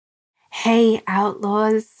Hey,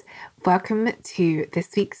 Outlaws! Welcome to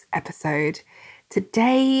this week's episode.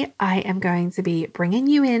 Today, I am going to be bringing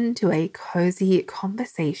you into a cozy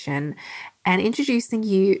conversation and introducing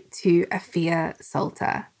you to Afia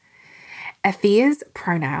Salter. Afia's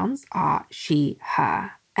pronouns are she,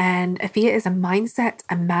 her, and Afia is a mindset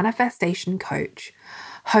and manifestation coach,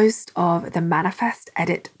 host of the Manifest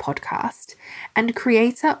Edit podcast, and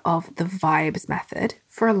creator of the Vibes Method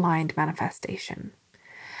for aligned manifestation.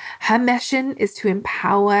 Her mission is to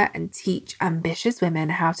empower and teach ambitious women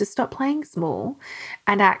how to stop playing small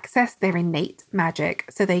and access their innate magic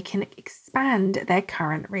so they can expand their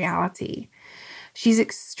current reality. She's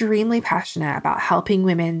extremely passionate about helping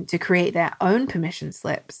women to create their own permission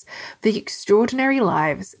slips for the extraordinary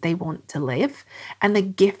lives they want to live and the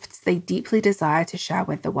gifts they deeply desire to share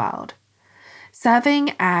with the world.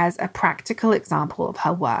 Serving as a practical example of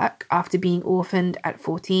her work after being orphaned at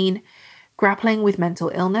 14, grappling with mental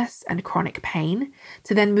illness and chronic pain,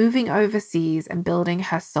 to then moving overseas and building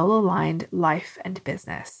her soul-aligned life and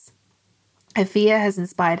business. Afia has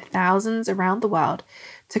inspired thousands around the world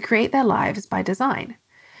to create their lives by design.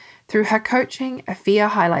 Through her coaching, Afia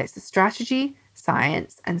highlights the strategy,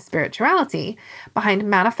 science, and spirituality behind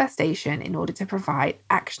manifestation in order to provide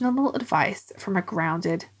actionable advice from a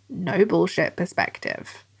grounded, no bullshit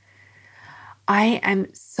perspective. I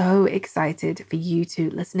am so excited for you to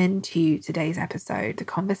listen into today's episode, the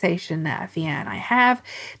conversation that Afia and I have.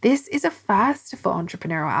 This is a first for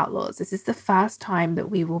Entrepreneurial Outlaws. This is the first time that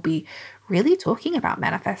we will be really talking about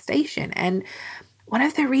manifestation. And one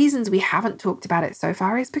of the reasons we haven't talked about it so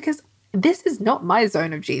far is because this is not my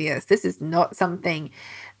zone of genius. This is not something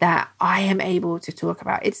that I am able to talk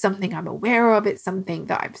about. It's something I'm aware of. It's something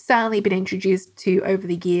that I've certainly been introduced to over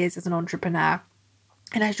the years as an entrepreneur.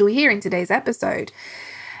 And as you'll hear in today's episode,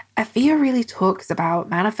 Afia really talks about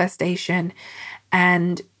manifestation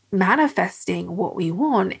and manifesting what we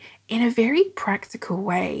want in a very practical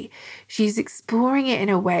way. She's exploring it in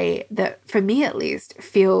a way that, for me at least,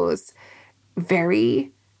 feels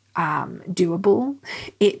very doable.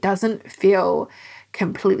 It doesn't feel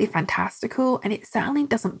completely fantastical, and it certainly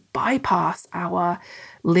doesn't bypass our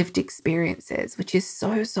lived experiences, which is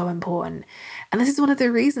so, so important. And this is one of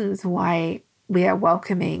the reasons why we are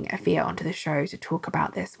welcoming Afia onto the show to talk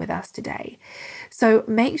about this with us today. So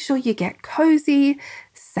make sure you get cozy,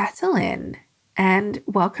 settle in, and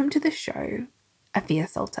welcome to the show, Afia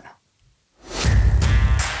Salter.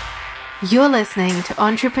 You're listening to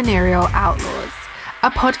Entrepreneurial Outlaws,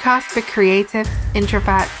 a podcast for creatives,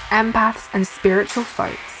 introverts, empaths, and spiritual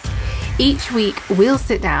folks. Each week, we'll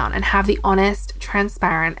sit down and have the honest,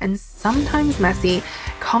 transparent, and sometimes messy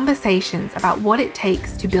conversations about what it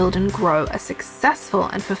takes to build and grow a successful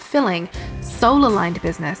and fulfilling soul-aligned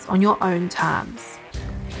business on your own terms.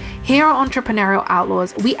 Here at Entrepreneurial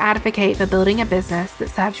Outlaws, we advocate for building a business that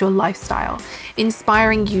serves your lifestyle,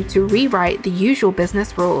 inspiring you to rewrite the usual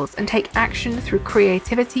business rules and take action through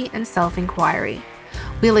creativity and self-inquiry.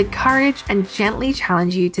 We'll encourage and gently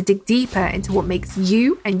challenge you to dig deeper into what makes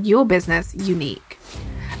you and your business unique.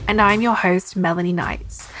 And I'm your host, Melanie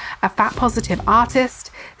Knights, a fat positive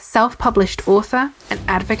artist, self-published author, and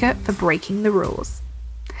advocate for breaking the rules.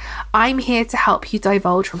 I'm here to help you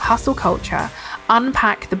divulge from hustle culture,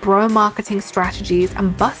 unpack the bro marketing strategies,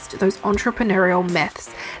 and bust those entrepreneurial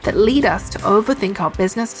myths that lead us to overthink our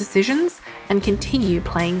business decisions and continue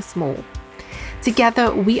playing small.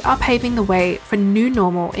 Together, we are paving the way for new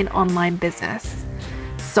normal in online business.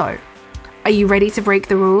 So, are you ready to break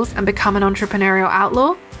the rules and become an entrepreneurial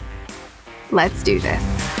outlaw? Let's do this.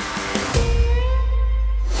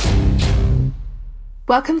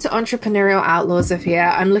 Welcome to Entrepreneurial Outlaws,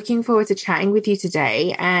 Afia. I'm looking forward to chatting with you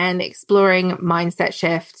today and exploring mindset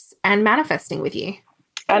shifts and manifesting with you.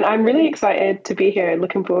 And I'm really excited to be here.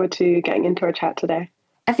 Looking forward to getting into our chat today.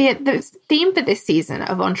 Afia, the theme for this season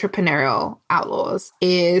of Entrepreneurial Outlaws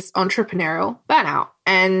is entrepreneurial burnout.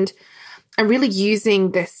 And I'm really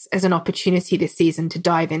using this as an opportunity this season to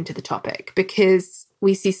dive into the topic because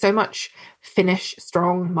we see so much finish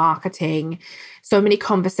strong marketing, so many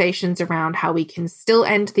conversations around how we can still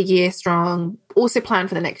end the year strong, also plan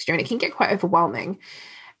for the next year, and it can get quite overwhelming.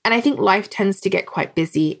 And I think life tends to get quite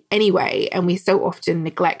busy anyway, and we so often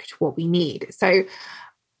neglect what we need. So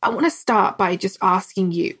I want to start by just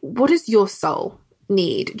asking you, what does your soul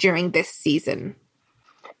need during this season?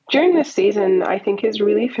 During this season, I think is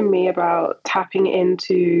really for me about tapping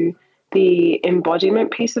into the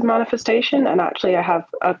embodiment piece of manifestation. And actually, I have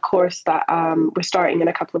a course that we're starting in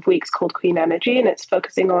a couple of weeks called Queen Energy, and it's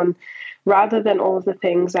focusing on, rather than all of the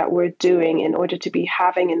things that we're doing in order to be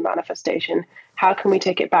having in manifestation, how can we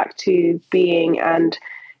take it back to being and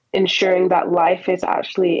ensuring that life is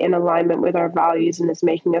actually in alignment with our values and is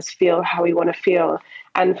making us feel how we want to feel.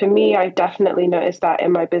 And for me, I've definitely noticed that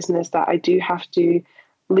in my business that I do have to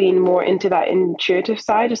lean more into that intuitive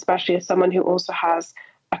side, especially as someone who also has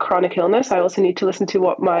a chronic illness. I also need to listen to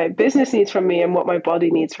what my business needs from me and what my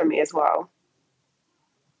body needs from me as well.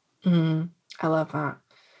 I love that.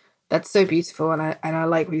 That's so beautiful. And I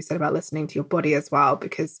like what you said about listening to your body as well,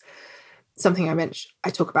 because something I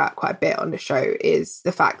talk about quite a bit on the show is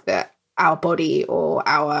the fact that our body or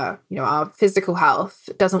our physical health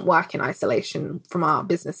doesn't work in isolation from our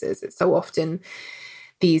businesses. It's so often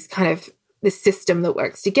these kind of this system that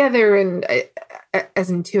works together. And as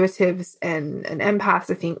intuitives and empaths,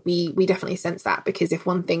 I think we definitely sense that, because if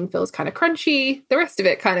one thing feels kind of crunchy, the rest of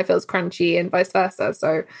it kind of feels crunchy, and vice versa.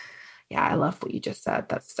 So yeah, I love what you just said.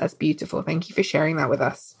 That's beautiful. Thank you for sharing that with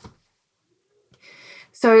us.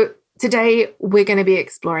 So today we're going to be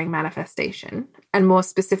exploring manifestation, and more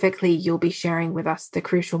specifically, you'll be sharing with us the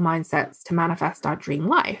crucial mindsets to manifest our dream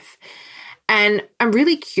life. And I'm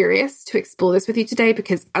really curious to explore this with you today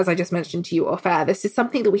because, as I just mentioned to you off air, this is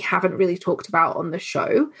something that we haven't really talked about on the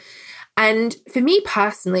show. And for me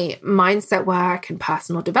personally, mindset work and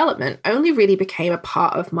personal development only really became a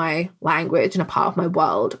part of my language and a part of my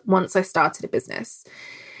world once I started a business.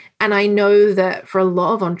 And I know that for a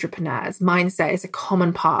lot of entrepreneurs, mindset is a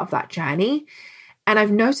common part of that journey. And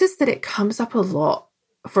I've noticed that it comes up a lot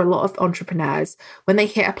for a lot of entrepreneurs when they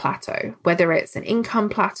hit a plateau, whether it's an income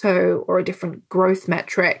plateau or a different growth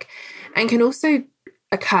metric, and can also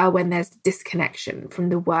occur when there's disconnection from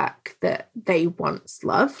the work that they once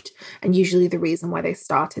loved, and usually the reason why they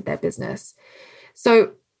started their business.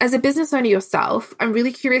 So as a business owner yourself, I'm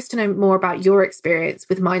really curious to know more about your experience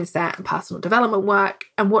with mindset and personal development work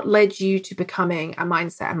and what led you to becoming a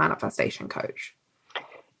mindset and manifestation coach.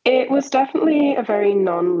 It was definitely a very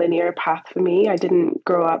non-linear path for me. I didn't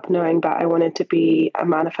grow up knowing that I wanted to be a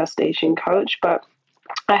manifestation coach, but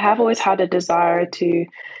I have always had a desire to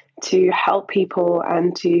help people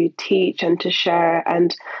and to teach and to share.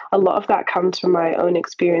 And a lot of that comes from my own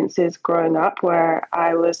experiences growing up, where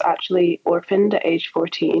I was actually orphaned at age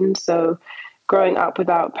 14. So growing up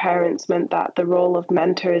without parents meant that the role of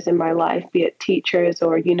mentors in my life, be it teachers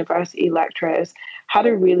or university lecturers, had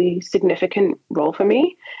a really significant role for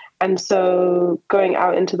me. And so going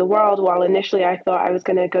out into the world, while initially I thought I was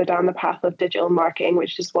going to go down the path of digital marketing,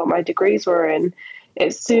 which is what my degrees were in,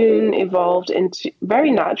 it soon evolved into very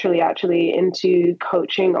naturally actually into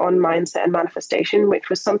coaching on mindset and manifestation, which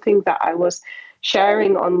was something that I was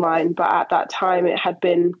sharing online. But at that time, it had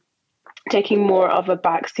been taking more of a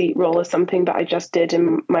backseat role as something that I just did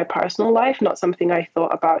in my personal life, not something I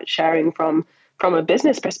thought about sharing from a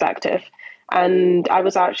business perspective. And I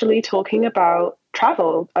was actually talking about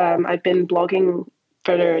travel. I've been blogging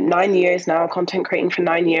for 9 years now, content creating for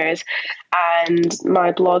 9 years. And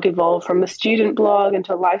my blog evolved from a student blog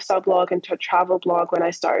into a lifestyle blog into a travel blog when I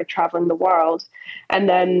started traveling the world. And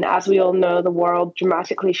then, as we all know, the world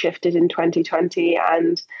dramatically shifted in 2020.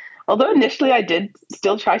 And although initially I did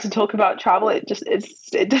still try to talk about travel, it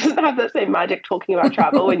doesn't have the same magic talking about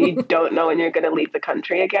travel when you don't know when you're going to leave the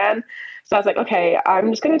country again. So I was like, okay,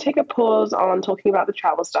 I'm just going to take a pause on talking about the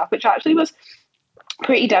travel stuff, which actually was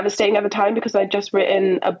pretty devastating at the time because I'd just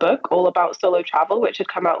written a book all about solo travel, which had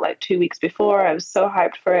come out like 2 weeks before. I was so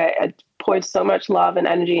hyped for it. I poured so much love and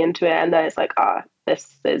energy into it. And then it's like,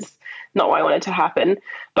 this is not what I wanted to happen.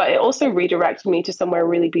 But it also redirected me to somewhere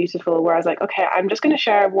really beautiful where I was like, okay, I'm just going to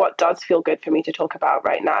share what does feel good for me to talk about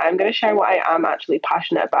right now. I'm going to share what I am actually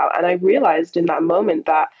passionate about. And I realized in that moment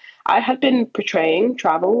that I had been portraying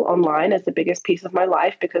travel online as the biggest piece of my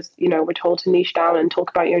life because, we're told to niche down and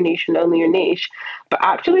talk about your niche and only your niche. But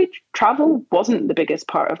actually, travel wasn't the biggest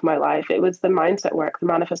part of my life. It was the mindset work, the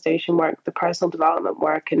manifestation work, the personal development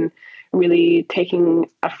work, and really taking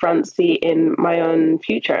a front seat in my own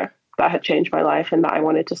future that had changed my life and that I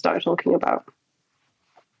wanted to start talking about.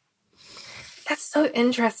 That's so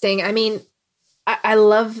interesting. I mean, I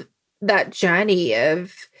love that journey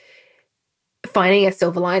of finding a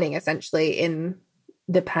silver lining essentially in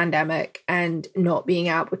the pandemic and not being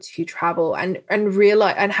able to travel and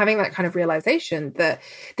realize and having that kind of realization that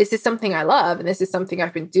this is something I love and this is something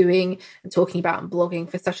I've been doing and talking about and blogging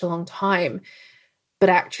for such a long time. But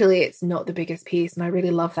actually it's not the biggest piece. And I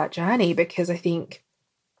really love that journey because I think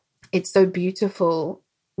it's so beautiful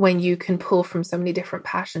when you can pull from so many different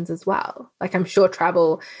passions as well. Like I'm sure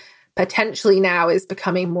travel potentially now is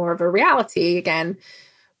becoming more of a reality again,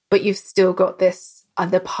 but you've still got this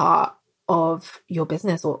other part of your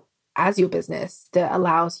business or as your business that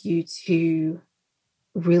allows you to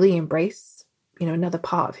really embrace, another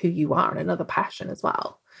part of who you are and another passion as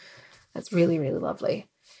well. That's really, really lovely.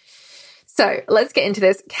 So let's get into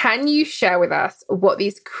this. Can you share with us what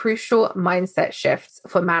these crucial mindset shifts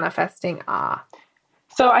for manifesting are?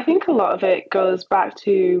 So I think a lot of it goes back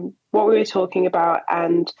to what we were talking about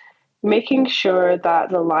and making sure that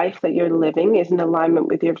the life that you're living is in alignment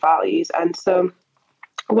with your values. And so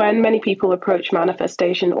when many people approach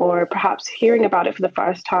manifestation, or perhaps hearing about it for the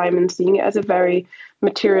first time and seeing it as a very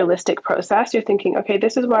materialistic process, you're thinking, okay,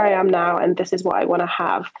 this is where I am now and this is what I want to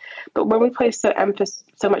have. But when we place so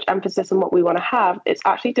much emphasis on what we want to have, it's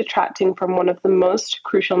actually detracting from one of the most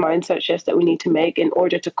crucial mindset shifts that we need to make in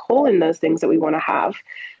order to call in those things that we want to have,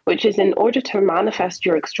 which is in order to manifest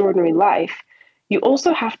your extraordinary life. You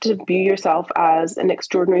also have to view yourself as an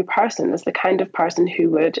extraordinary person, as the kind of person who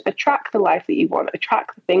would attract the life that you want,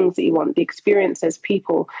 attract the things that you want, the experiences,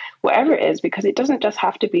 people, whatever it is, because it doesn't just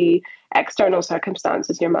have to be external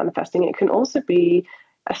circumstances you're manifesting. It can also be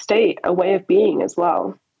a state, a way of being as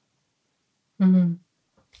well. Mm-hmm.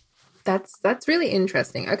 That's really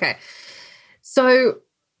interesting. Okay. So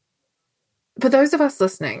for those of us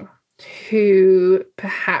listening who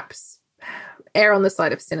perhaps err on the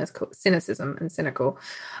side of cynicism and cynical,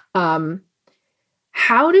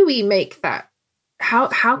 how do we make that?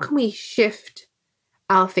 How can we shift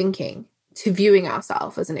our thinking to viewing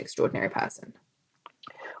ourselves as an extraordinary person?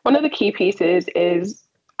 One of the key pieces is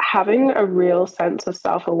having a real sense of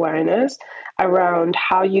self-awareness around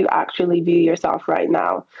how you actually view yourself right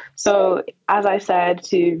now. So as I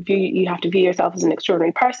said, you have to view yourself as an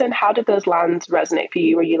extraordinary person. How did those lands resonate for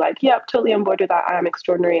you? Were you like, yep, totally on board with that, I'm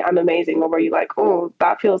extraordinary, I'm amazing? Or were you like, oh,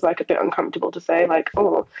 that feels like a bit uncomfortable to say, like,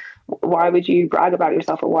 oh, why would you brag about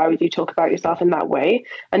yourself, or why would you talk about yourself in that way?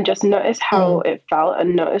 And just notice how it felt,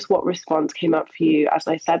 and notice what response came up for you as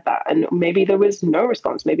I said that. And maybe there was no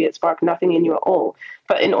response, maybe it sparked nothing in you at all.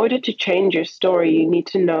 But in order to change your story, you need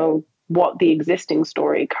to know what the existing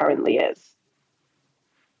story currently is.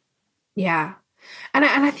 Yeah. And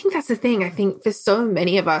I think that's the thing. I think for so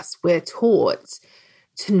many of us, we're taught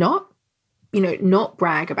to not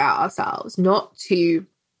brag about ourselves, not to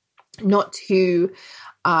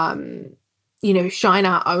shine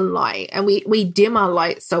our own light. And we dim our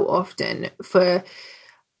light so often for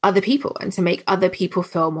other people and to make other people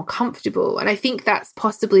feel more comfortable. And I think that's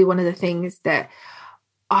possibly one of the things that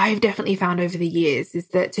I've definitely found over the years, is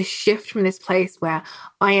that to shift from this place where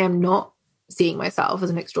I am not seeing myself as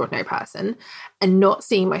an extraordinary person and not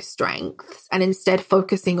seeing my strengths, and instead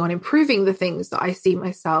focusing on improving the things that I see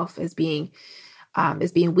myself as being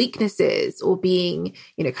weaknesses, or being,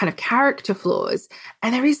 kind of character flaws.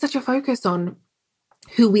 And there is such a focus on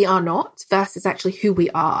who we are not versus actually who we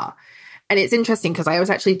are. And it's interesting because I was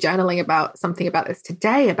actually journaling about something about this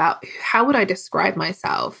today, about how would I describe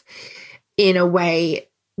myself in a way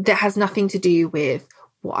that has nothing to do with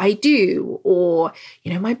what I do, or,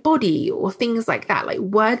 my body, or things like that, like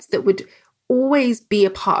words that would always be a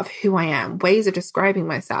part of who I am, ways of describing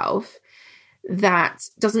myself that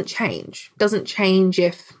doesn't change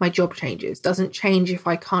if my job changes, doesn't change if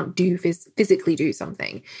I can't physically do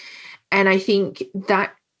something. And I think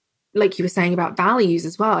that, like you were saying about values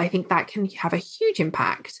as well, I think that can have a huge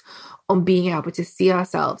impact on being able to see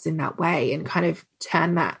ourselves in that way and kind of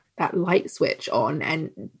turn that light switch on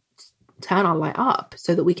and turn our light up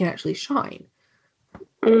so that we can actually shine.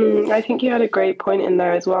 I think you had a great point in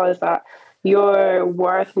there as well, is that your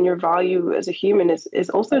worth and your value as a human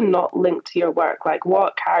is also not linked to your work. Like,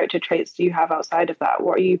 what character traits do you have outside of that?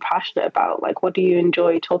 What are you passionate about? Like, what do you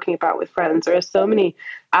enjoy talking about with friends? There are so many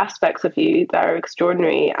aspects of you that are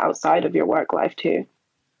extraordinary outside of your work life too.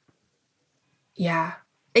 Yeah,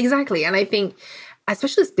 exactly. And I think,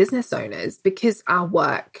 especially as business owners, because our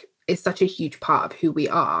work is such a huge part of who we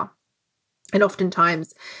are, and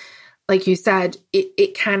oftentimes, like you said,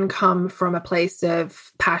 it can come from a place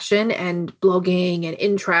of passion and blogging and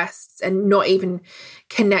interests, and not even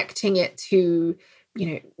connecting it to,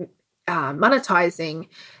 monetizing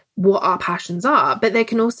what our passions are. But there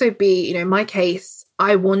can also be, in my case,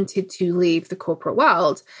 I wanted to leave the corporate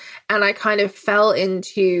world and I kind of fell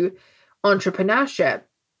into entrepreneurship.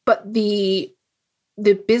 But the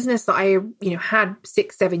business that I, had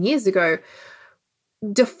 6-7 years ago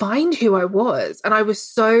defined who I was. And I was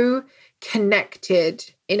so connected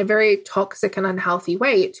in a very toxic and unhealthy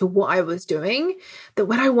way to what I was doing that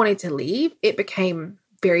when I wanted to leave, it became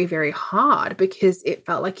very, very hard, because it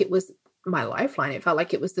felt like it was my lifeline. It felt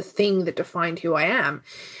like it was the thing that defined who I am.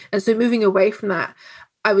 And so moving away from that,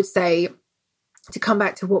 I would say, to come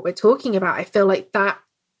back to what we're talking about, I feel like that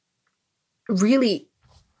really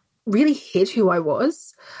really hid who I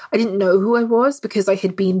was. I didn't know who I was because I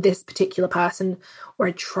had been this particular person, or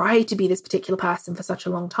I tried to be this particular person for such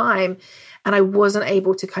a long time. And I wasn't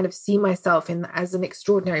able to kind of see myself as an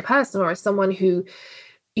extraordinary person, or as someone who,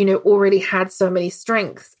 already had so many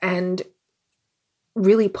strengths and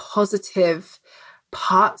really positive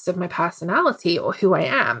parts of my personality or who I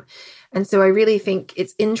am. And so I really think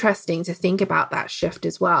it's interesting to think about that shift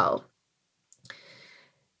as well.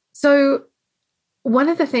 So one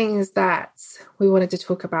of the things that we wanted to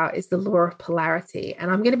talk about is the law of polarity. And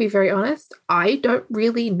I'm going to be very honest, I don't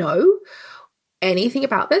really know anything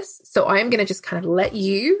about this. So I'm going to just kind of let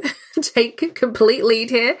you take complete lead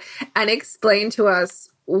here and explain to us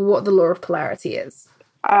what the law of polarity is.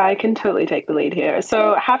 I can totally take the lead here.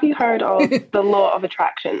 So have you heard of the law of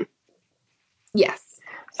attraction? Yes.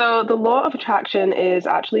 So the law of attraction is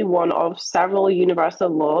actually one of several universal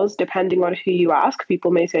laws, depending on who you ask.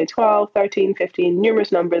 People may say 12, 13, 15,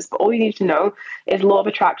 numerous numbers, but all you need to know is law of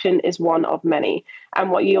attraction is one of many.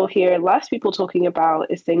 And what you'll hear less people talking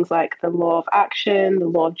about is things like the law of action, the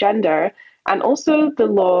law of gender, and also the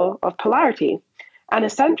law of polarity. And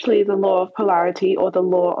essentially, the law of polarity, or the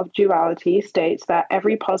law of duality, states that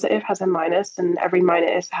every positive has a minus and every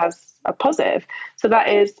minus has a positive. So that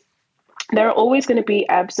is, there are always going to be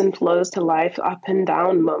ebbs and flows to life, up and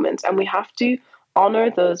down moments, and we have to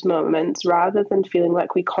honor those moments rather than feeling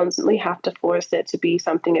like we constantly have to force it to be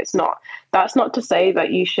something it's not. That's not to say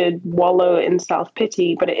that you should wallow in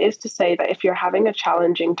self-pity, but it is to say that if you're having a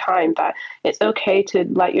challenging time, that it's okay to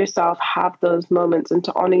let yourself have those moments and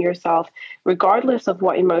to honor yourself regardless of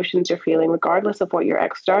what emotions you're feeling, regardless of what your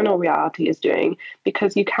external reality is doing,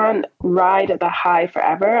 because you can't ride the high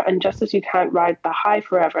forever. And just as you can't ride the high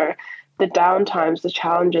forever, the down times, the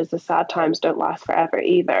challenges, the sad times don't last forever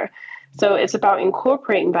either. So it's about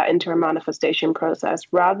incorporating that into a manifestation process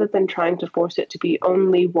rather than trying to force it to be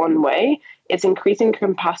only one way. It's increasing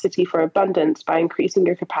capacity for abundance by increasing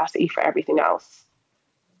your capacity for everything else.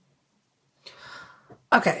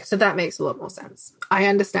 Okay, so that makes a lot more sense. I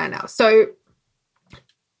understand now. So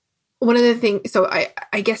one of the things, so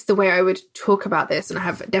I guess the way I would talk about this, and I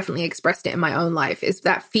have definitely expressed it in my own life, is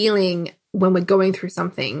that feeling when we're going through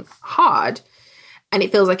something hard and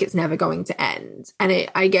it feels like it's never going to end. And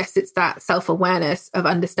I guess it's that self-awareness of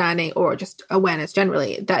understanding, or just awareness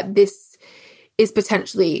generally, that this is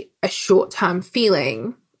potentially a short-term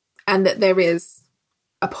feeling and that there is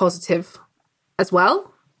a positive as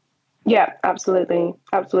well. Yeah, absolutely.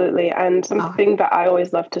 Absolutely. And something that I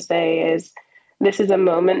always love to say is, this is a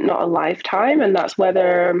moment, not a lifetime. And that's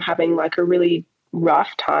whether I'm having like a really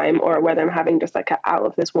rough time or whether I'm having just like an out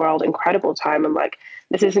of this world incredible time. I'm like,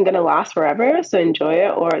 this isn't going to last forever, so enjoy it,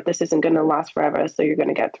 or this isn't going to last forever, so you're going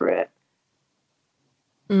to get through it.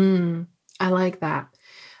 I like that.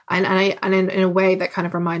 And in a way that kind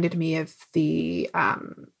of reminded me of the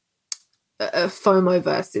FOMO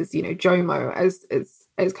versus, JOMO,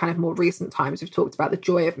 as kind of more recent times we've talked about the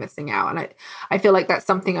joy of missing out. And I feel like that's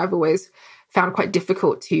something I've always found quite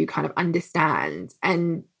difficult to kind of understand.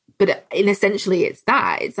 But essentially it's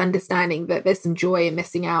understanding that there's some joy in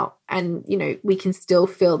missing out, and, we can still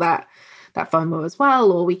feel that FOMO as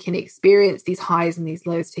well, or we can experience these highs and these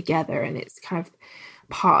lows together. And it's kind of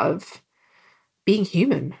part of being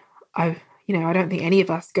human. I don't think any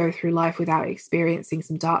of us go through life without experiencing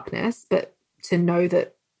some darkness, but to know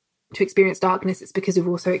that to experience darkness, it's because we've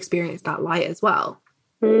also experienced that light as well.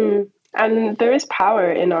 And there is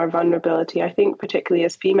power in our vulnerability. I think particularly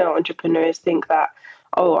as female entrepreneurs think that,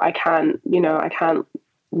 I can't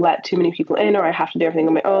let too many people in, or I have to do everything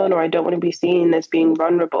on my own, or I don't want to be seen as being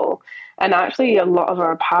vulnerable. And actually a lot of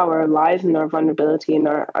our power lies in our vulnerability and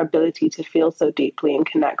our ability to feel so deeply and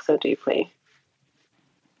connect so deeply.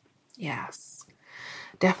 Yes,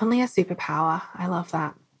 definitely a superpower. I love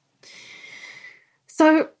that.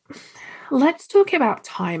 So let's talk about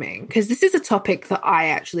timing, because this is a topic that I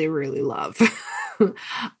actually really love.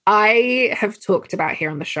 I have talked about here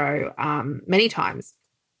on the show many times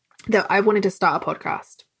that I wanted to start a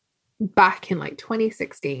podcast back in like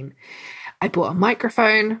 2016. I bought a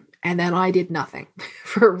microphone and then I did nothing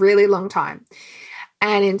for a really long time.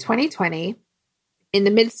 And in 2020, in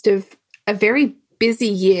the midst of a very busy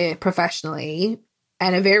year professionally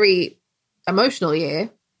and a very emotional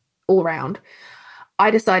year all round,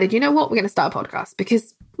 I decided, you know what, we're going to start a podcast,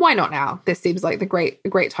 because why not now? This seems like a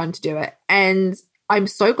great time to do it. And I'm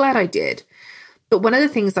so glad I did. But one of the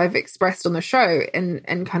things I've expressed on the show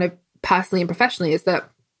and kind of personally and professionally is that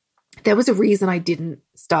there was a reason I didn't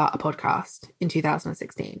start a podcast in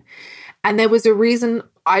 2016. And there was a reason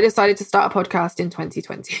I decided to start a podcast in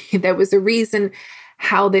 2020. There was a reason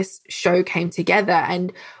how this show came together.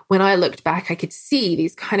 And when I looked back, I could see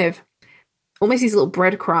these kind of almost these little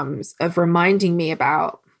breadcrumbs of reminding me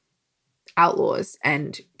about Outlaws,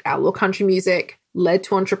 and outlaw country music led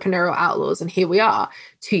to Entrepreneurial Outlaws. And here we are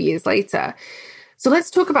 2 years later. So let's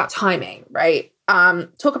talk about timing, right?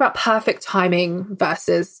 Talk about perfect timing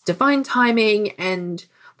versus divine timing. And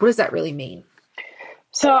what does that really mean?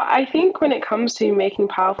 So I think when it comes to making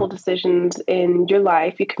powerful decisions in your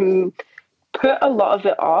life, you can put a lot of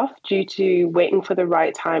it off due to waiting for the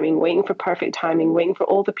right timing, waiting for perfect timing, waiting for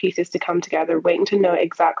all the pieces to come together, waiting to know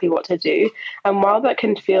exactly what to do. And while that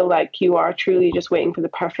can feel like you are truly just waiting for the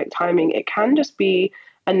perfect timing, it can just be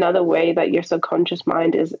another way that your subconscious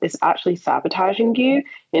mind is actually sabotaging you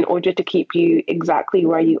in order to keep you exactly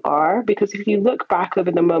where you are. Because if you look back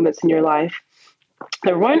over the moments in your life,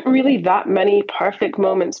 there weren't really that many perfect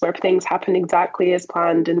moments where things happened exactly as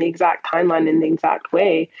planned in the exact timeline, in the exact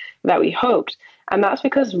way that we hoped. And that's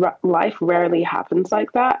because life rarely happens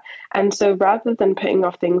like that. And so rather than putting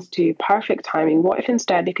off things to perfect timing, what if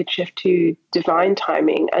instead you could shift to divine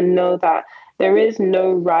timing and know that there is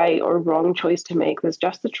no right or wrong choice to make. There's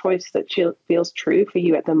just the choice that feels true for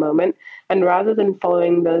you at the moment. And rather than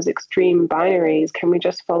following those extreme binaries, can we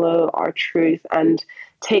just follow our truth and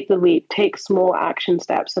take the leap, take small action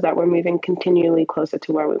steps so that we're moving continually closer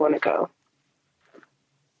to where we want to go?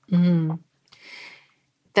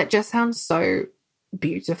 That just sounds so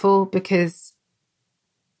beautiful, because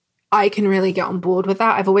I can really get on board with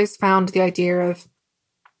that. I've always found the idea of,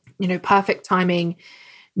 perfect timing,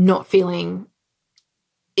 not feeling,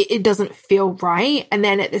 it doesn't feel right. And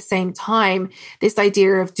then at the same time, this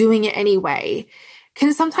idea of doing it anyway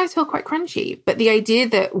can sometimes feel quite crunchy. But the idea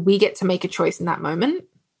that we get to make a choice in that moment,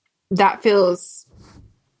 that feels,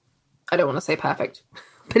 I don't want to say perfect,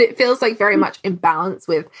 but it feels like very much in balance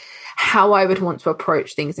with how I would want to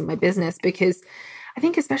approach things in my business. Because I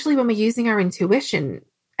think especially when we're using our intuition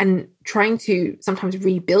and trying to sometimes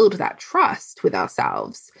rebuild that trust with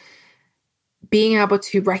ourselves, being able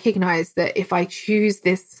to recognize that if I choose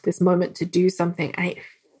this moment to do something and it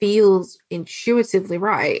feels intuitively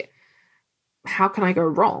right, how can I go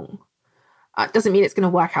wrong? It doesn't mean it's going to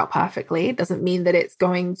work out perfectly. It doesn't mean that it's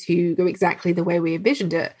going to go exactly the way we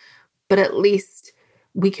envisioned it, but at least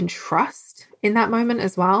we can trust in that moment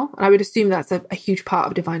as well. And I would assume that's a huge part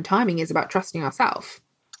of divine timing, is about trusting ourselves.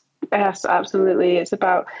 Yes, absolutely. It's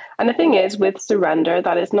about, and the thing is with surrender,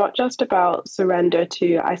 that is not just about surrender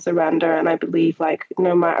to I surrender and I believe like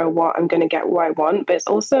no matter what, I'm going to get what I want. But it's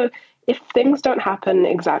also, if things don't happen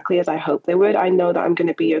exactly as I hope they would, I know that I'm going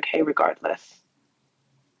to be okay regardless.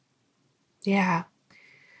 Yeah.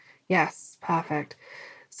 Yes. Perfect.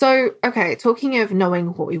 So, okay, talking of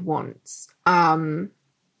knowing what we want,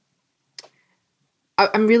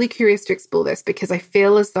 I'm really curious to explore this, because I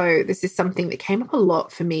feel as though this is something that came up a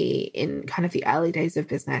lot for me in kind of the early days of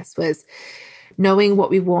business, was knowing what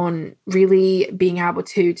we want, really being able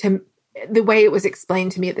to the way it was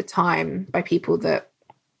explained to me at the time by people that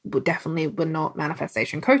were not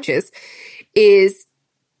manifestation coaches, is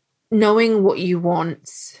knowing what you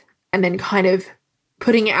want and then kind of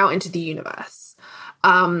putting it out into the universe.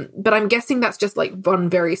 But I'm guessing that's just like one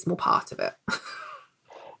very small part of it.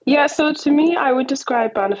 Yeah, so to me, I would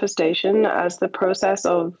describe manifestation as the process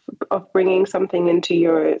of bringing something into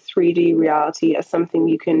your 3D reality as something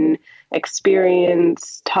you can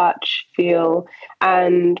experience, touch, feel.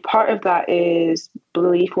 And part of that is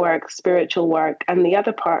belief work, spiritual work. And the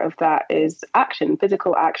other part of that is action,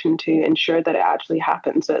 physical action to ensure that it actually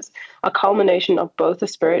happens. So it's a culmination of both the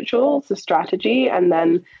spiritual, the strategy, and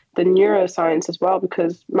then the neuroscience as well,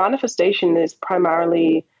 because manifestation is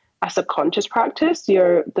primarily a subconscious practice.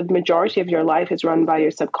 The majority of your life is run by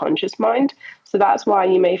your subconscious mind. So that's why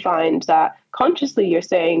you may find that consciously you're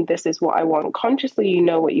saying, this is what I want. Consciously, you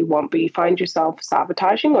know what you want, but you find yourself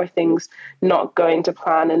sabotaging or things not going to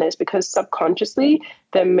plan. And it's because subconsciously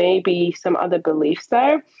there may be some other beliefs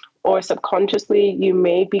there, or subconsciously you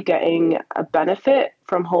may be getting a benefit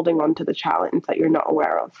from holding on to the challenge that you're not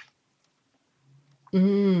aware of.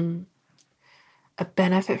 A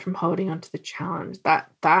benefit from holding on to the challenge.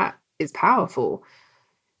 That is powerful.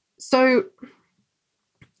 So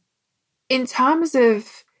in terms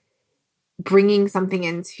of bringing something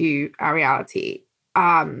into our reality,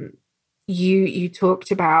 you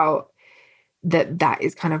talked about that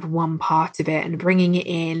is kind of one part of it, and bringing it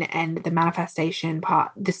in, and the manifestation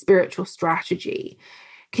part, the spiritual strategy.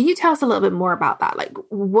 Can you tell us a little bit more about that? Like,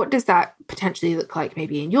 what does that potentially look like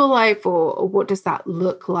maybe in your life, or what does that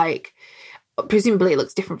look like? Presumably it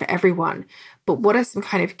looks different for everyone, but what are some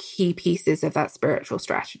kind of key pieces of that spiritual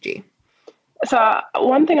strategy? So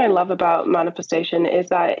one thing I love about manifestation is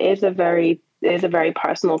that it is a very is a very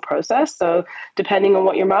personal process. So depending on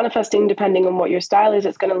what you're manifesting, depending on what your style is,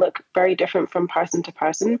 it's going to look very different from person to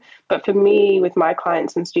person. But for me, with my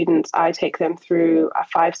clients and students, I take them through a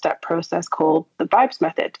 5-step process called the Vibes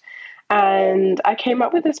Method. And I came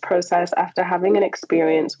up with this process after having an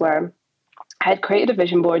experience where I had created a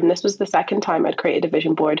vision board, and this was the second time I'd created a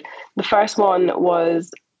vision board. The first one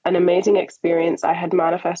was an amazing experience. I had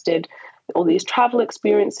manifested all these travel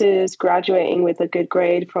experiences, graduating with a good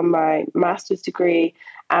grade from my master's degree,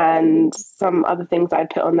 and some other things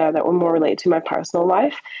I'd put on there that were more related to my personal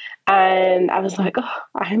life. And I was like, oh,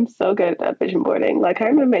 I'm so good at vision boarding. Like,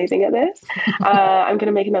 I'm amazing at this. I'm going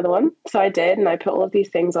to make another one. So I did, and I put all of these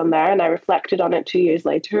things on there, and I reflected on it 2 years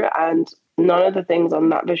later, and none of the things on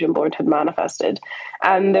that vision board had manifested.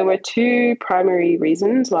 And there were two primary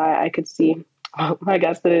reasons why I could see, oh, I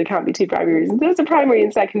guess there can't be two primary reasons. There's a primary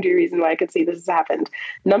and secondary reason why I could see this has happened.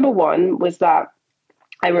 Number one was that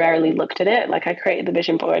I rarely looked at it. Like, I created the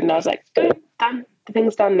vision board and I was like, done, the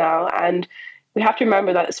thing's done now. And we have to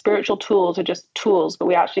remember that spiritual tools are just tools, but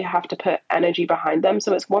we actually have to put energy behind them.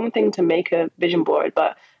 So it's one thing to make a vision board,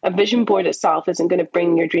 but a vision board itself isn't going to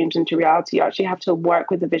bring your dreams into reality. You actually have to work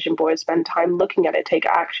with the vision board, spend time looking at it, take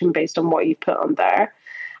action based on what you put on there.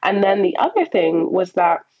 And then the other thing was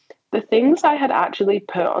that the things I had actually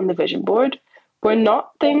put on the vision board were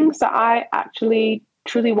not things that I actually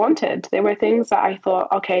truly wanted. They were things that I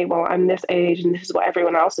thought, okay, well, I'm this age and this is what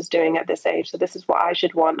everyone else is doing at this age, so this is what I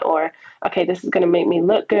should want. Or, okay, this is going to make me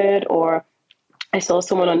look good. Or, I saw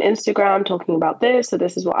someone on Instagram talking about this, so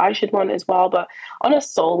this is what I should want as well. But on a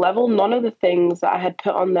soul level, none of the things that I had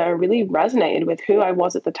put on there really resonated with who I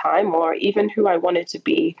was at the time or even who I wanted to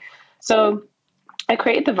be. So I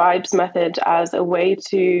created the Vibes Method as a way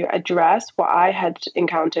to address what I had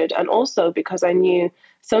encountered, and also because I knew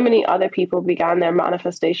so many other people began their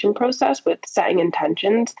manifestation process with setting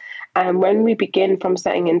intentions. And when we begin from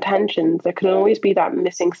setting intentions, there can always be that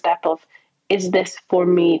missing step of, is this for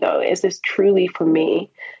me though? Is this truly for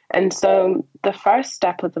me? And so the first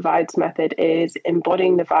step of the Vibes Method is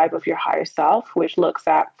embodying the vibe of your higher self, which looks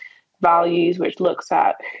at values, which looks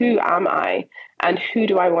at who am I and who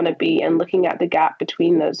do I want to be, and looking at the gap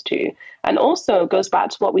between those two. And also goes back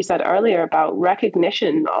to what we said earlier about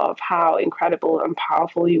recognition of how incredible and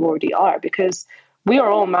powerful you already are, because we are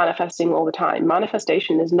all manifesting all the time.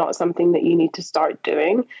 Manifestation is not something that you need to start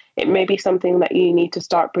doing. It may be something that you need to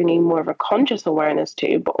start bringing more of a conscious awareness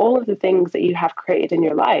to, but all of the things that you have created in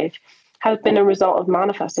your life have been a result of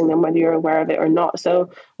manifesting them, whether you're aware of it or not.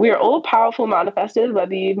 So we are all powerful manifestors,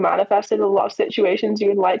 whether you've manifested a lot of situations you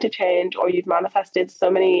would like to change, or you've manifested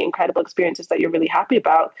so many incredible experiences that you're really happy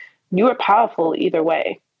about. You are powerful either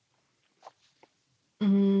way.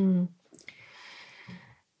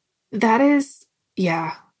 That is,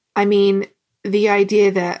 yeah. I mean, the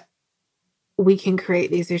idea that we can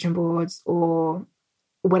create these vision boards or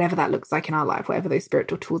whatever that looks like in our life, whatever those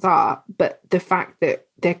spiritual tools are, but the fact that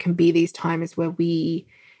there can be these times where we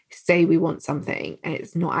say we want something and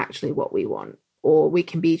it's not actually what we want, or we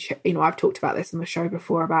can be, I've talked about this on the show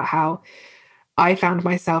before about how I found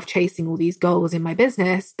myself chasing all these goals in my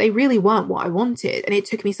business. They really weren't what I wanted. And it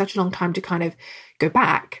took me such a long time to kind of go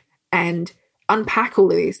back and unpack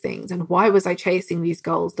all of these things. And why was I chasing these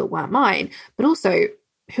goals that weren't mine? But also,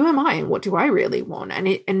 who am I and what do I really want?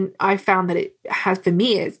 And I found that it has, for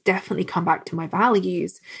me, it's definitely come back to my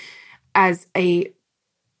values as a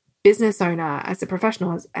business owner, as a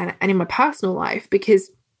professional, and in my personal life,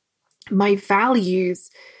 because my values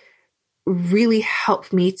really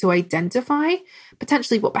help me to identify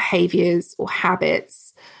potentially what behaviors or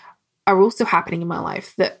habits are also happening in my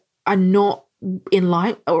life that are not in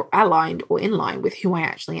line or aligned or in line with who I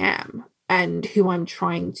actually am and who I'm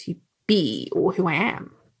trying to be or who I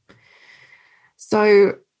am.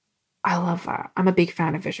 So I love that. I'm a big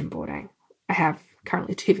fan of vision boarding. I have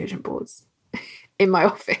currently 2 vision boards in my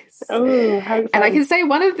office. Oh, how fun. And I can say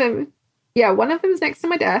one of them is next to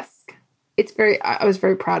my desk. I was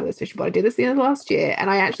very proud of this vision board. I did this the end of last year, and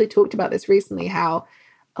I actually talked about this recently, how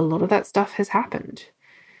a lot of that stuff has happened.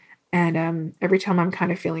 And every time I'm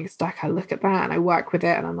kind of feeling stuck, I look at that and I work with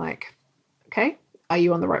it, and I'm like, okay, are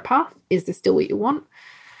you on the right path? Is this still what you want?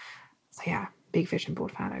 So yeah, big vision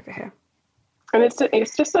board fan over here. And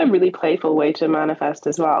it's just a really playful way to manifest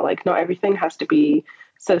as well. Like, not everything has to be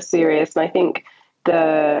so serious. And I think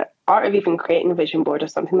the art of even creating a vision board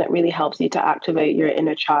is something that really helps you to activate your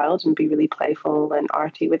inner child and be really playful and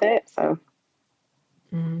arty with it. So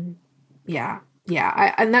yeah.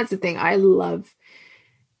 And that's the thing. I love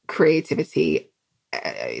creativity.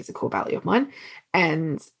 It's a core value of mine.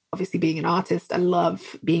 And obviously being an artist, I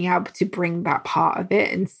love being able to bring that part of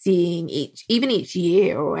it and seeing each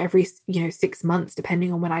year or every, 6 months,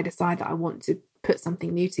 depending on when I decide that I want to put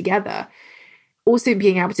something new together. Also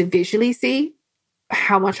being able to visually see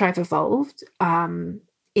how much I've evolved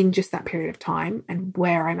in just that period of time and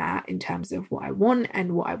where I'm at in terms of what I want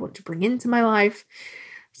and what I want to bring into my life.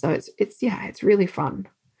 So it's really fun.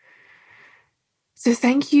 So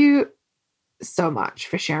thank you so much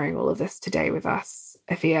for sharing all of this today with us,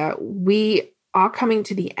 Afia. We are coming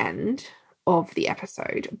to the end of the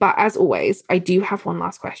episode, but as always, I do have one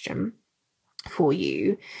last question for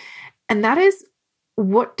you. And that is,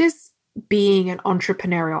 what does being an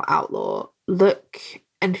entrepreneurial outlaw look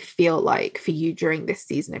and feel like for you during this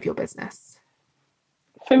season of your business?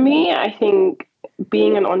 For me, I think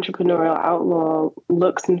being an entrepreneurial outlaw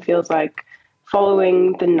looks and feels like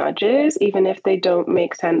following the nudges, even if they don't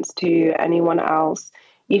make sense to anyone else,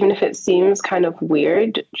 even if it seems kind of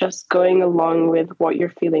weird, just going along with what you're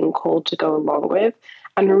feeling called to go along with,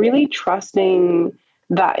 and really trusting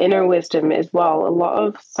that inner wisdom as well. A lot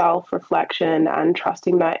of self-reflection and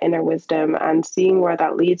trusting that inner wisdom and seeing where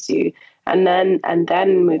that leads you. And then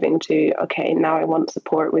moving to, okay, now I want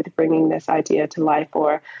support with bringing this idea to life,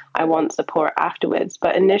 or I want support afterwards.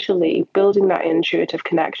 But initially building that intuitive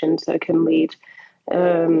connection so it can lead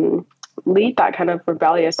that kind of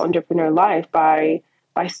rebellious entrepreneur life by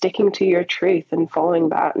sticking to your truth and following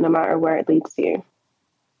that no matter where it leads you.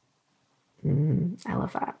 I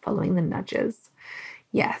love that. Following the nudges.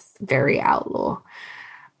 Yes, very outlaw.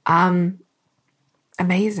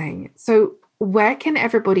 Amazing. So where can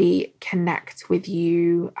everybody connect with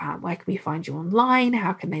you? Where can we find you online?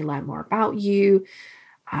 How can they learn more about you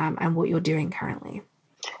and what you're doing currently?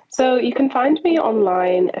 So you can find me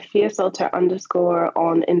online, AfiaSalter_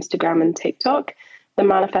 on Instagram and TikTok, the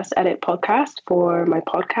Manifest Edit podcast for my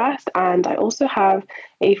podcast. And I also have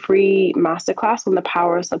a free masterclass on the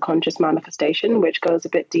power of subconscious manifestation, which goes a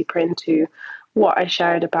bit deeper into what I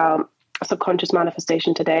shared about subconscious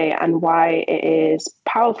manifestation today and why it is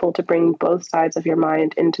powerful to bring both sides of your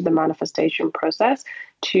mind into the manifestation process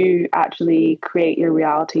to actually create your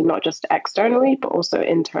reality, not just externally, but also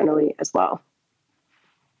internally as well.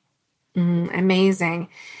 Amazing.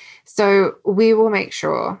 So we will make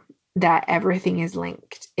sure that everything is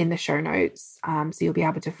linked in the show notes. So you'll be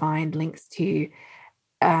able to find links to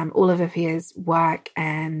all of Afia's work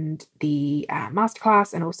and the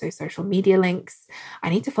masterclass, and also social media links. I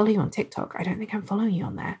need to follow you on TikTok. I don't think I'm following you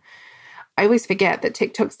on there. I always forget that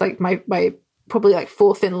TikTok's like my probably like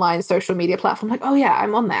fourth in line social media platform. Like, oh yeah,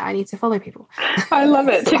 I'm on there. I need to follow people. I love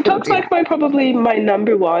it. So TikTok's like probably my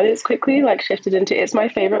number one. It's quickly like shifted into, it's my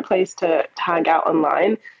favorite place to hang out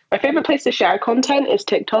online. My favorite place to share content is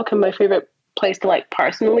TikTok, and my favorite place to like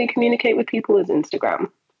personally communicate with people is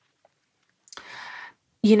Instagram.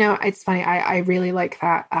 It's funny. I really like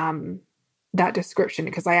that that description,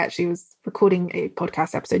 because I actually was recording a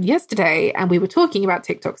podcast episode yesterday and we were talking about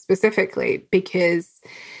TikTok specifically because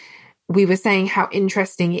we were saying how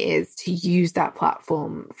interesting it is to use that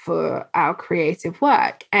platform for our creative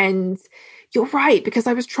work. And you're right, because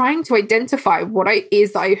I was trying to identify what I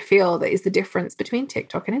feel that is the difference between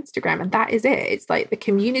TikTok and Instagram. And that is it. It's like the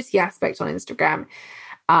community aspect on Instagram.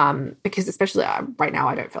 Because especially right now,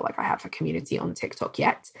 I don't feel like I have a community on TikTok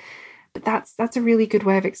yet. But that's a really good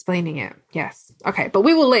way of explaining it. Yes. Okay. But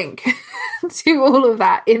we will link to all of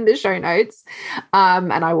that in the show notes.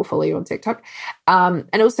 And I will follow you on TikTok.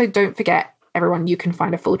 And also don't forget, everyone, you can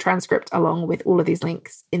find a full transcript along with all of these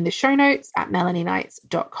links in the show notes at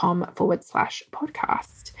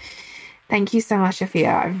melanieknights.com/podcast. Thank you so much,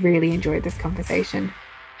 Afia. I've really enjoyed this conversation.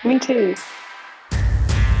 Me too.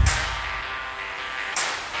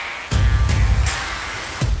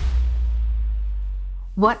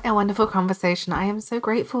 What a wonderful conversation. I am so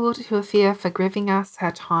grateful to Afia for giving us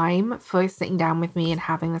her time, for sitting down with me and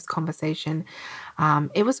having this conversation.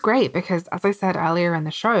 It was great because, as I said earlier in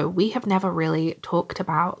the show, we have never really talked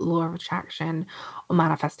about law of attraction or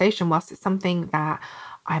manifestation, whilst it's something that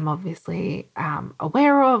I'm obviously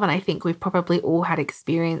aware of. And I think we've probably all had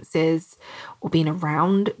experiences or been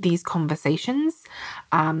around these conversations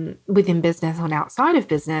within business and outside of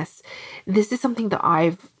business. This is something that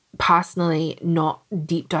I've personally not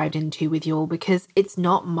deep dived into with you all because it's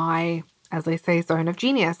not my, as I say, zone of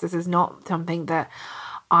genius. This is not something that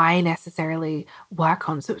I necessarily work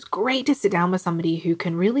on. So it's great to sit down with somebody who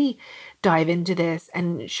can really dive into this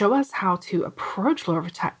and show us how to approach law of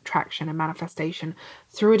attraction and manifestation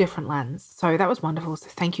through a different lens. So that was wonderful. So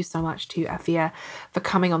thank you so much to Afia for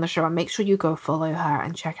coming on the show, and make sure you go follow her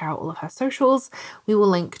and check out all of her socials. We will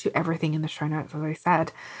link to everything in the show notes, as I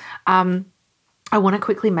said. I want to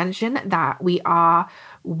quickly mention that we are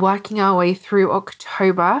working our way through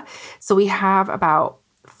October. So we have about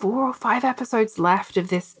 4 or 5 episodes left of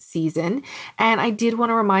this season. And I did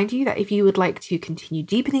want to remind you that if you would like to continue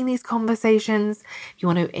deepening these conversations, if you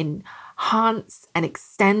want to enhance and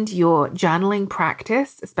extend your journaling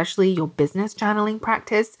practice, especially your business journaling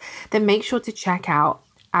practice, then make sure to check out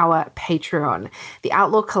our Patreon. The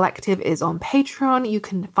Outlaw Collective is on Patreon. You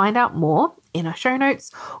can find out more in our show notes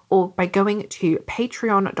or by going to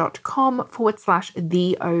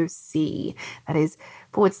patreon.com/TheOC. That is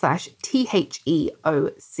 /THEOC.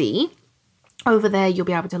 Over there, you'll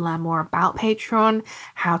be able to learn more about Patreon,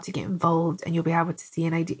 how to get involved, and you'll be able to see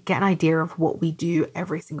get an idea of what we do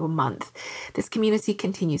every single month. This community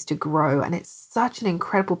continues to grow, and it's such an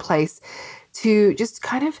incredible place to just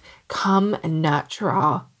kind of come and nurture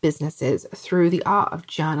our businesses through the art of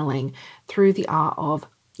journaling, through the art of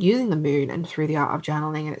using the moon, and through the art of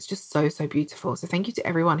journaling. And it's just so, so beautiful. So thank you to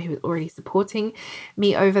everyone who is already supporting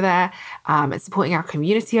me over there and supporting our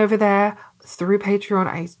community over there through Patreon.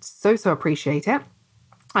 I so, so appreciate it.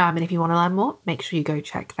 And if you want to learn more, make sure you go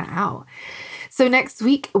check that out. So next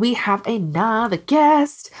week, we have another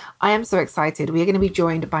guest. I am so excited. We are going to be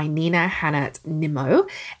joined by Nina Hannett Nimmo.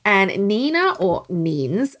 And Nina, or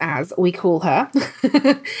Neens as we call her,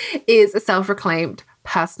 is a self-proclaimed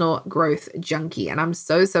personal growth junkie. And I'm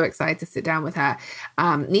so, so excited to sit down with her.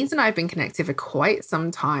 Neens and I have been connected for quite some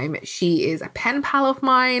time. She is a pen pal of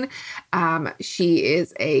mine. She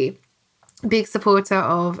is a big supporter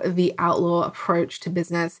of the Outlaw approach to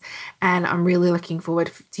business. And I'm really looking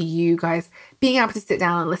forward to you guys being able to sit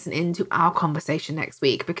down and listen into our conversation next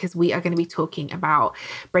week, because we are going to be talking about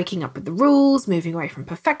breaking up with the rules, moving away from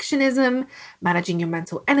perfectionism, managing your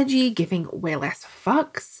mental energy, giving way less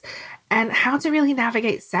fucks, and how to really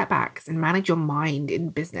navigate setbacks and manage your mind in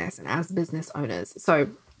business and as business owners. So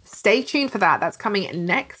stay tuned for that. That's coming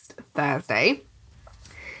next Thursday.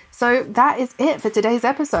 So that is it for today's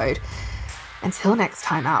episode. Until next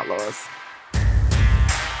time, Outlaws.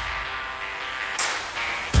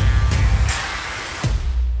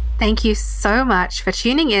 Thank you so much for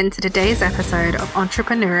tuning in to today's episode of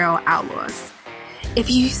Entrepreneurial Outlaws.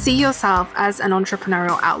 If you see yourself as an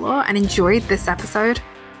entrepreneurial outlaw and enjoyed this episode,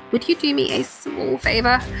 would you do me a small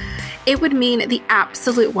favor? It would mean the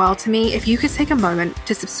absolute world to me if you could take a moment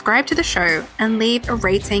to subscribe to the show and leave a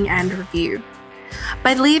rating and review.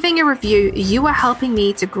 By leaving a review, you are helping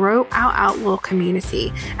me to grow our Outlaw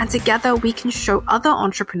community, and together we can show other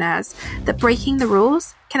entrepreneurs that breaking the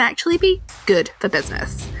rules can actually be good for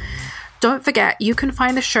business. Don't forget, you can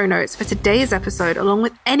find the show notes for today's episode along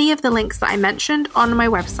with any of the links that I mentioned on my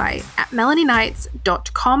website at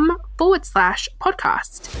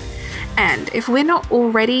melanieknights.com/podcast. And if we're not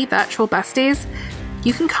already virtual besties,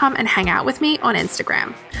 you can come and hang out with me on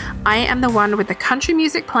Instagram. I am the one with the country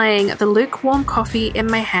music playing, the lukewarm coffee in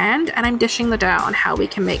my hand, and I'm dishing the dirt on how we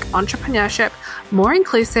can make entrepreneurship more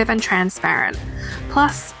inclusive and transparent.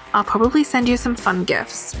 Plus, I'll probably send you some fun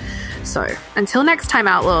gifts. So, until next time,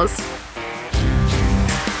 Outlaws.